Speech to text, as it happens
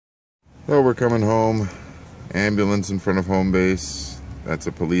Well, we're coming home. Ambulance in front of HomeBase. That's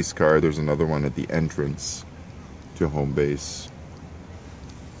a police car. There's another one at the entrance to HomeBase.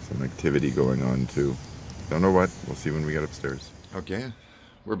 Some activity going on too. Don't know what. We'll see when we get upstairs. Okay,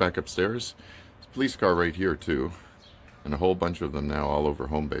 we're back upstairs. There's a police car right here too. And a whole bunch of them now all over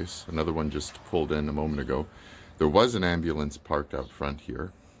HomeBase. Another one just pulled in a moment ago. There was an ambulance parked out front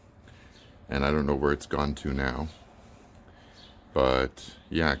here. And I don't know where it's gone to now. But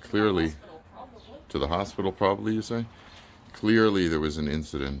yeah, clearly to the hospital probably, you say? Clearly there was an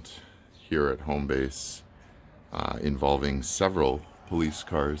incident here at HomeBase involving several police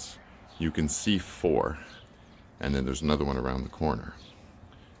cars. You can see 4, and then there's another one around the corner.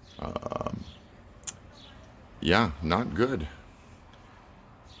 Yeah, not good.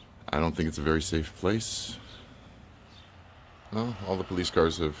 I don't think it's a very safe place. Well, all the police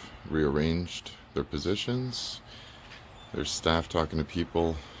cars have rearranged their positions. There's staff talking to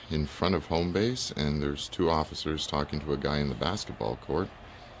people in front of HomeBase, and there's 2 officers talking to a guy in the basketball court.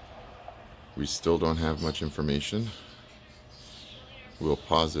 We still don't have much information. We'll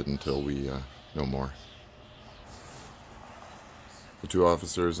pause it until we know more. The 2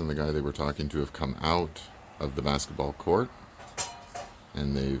 officers and the guy they were talking to have come out of the basketball court,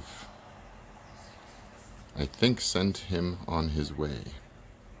 and they've, I think, sent him on his way.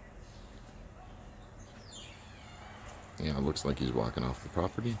 Yeah, it looks like he's walking off the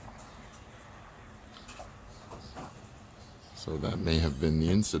property. So that may have been the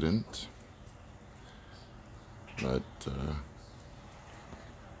incident. But,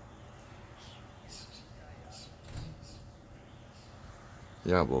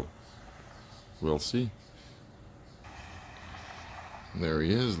 yeah, we'll see. And there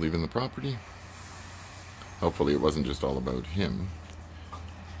he is, leaving the property. Hopefully it wasn't just all about him.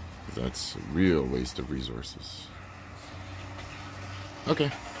 That's a real waste of resources.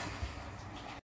 Okay.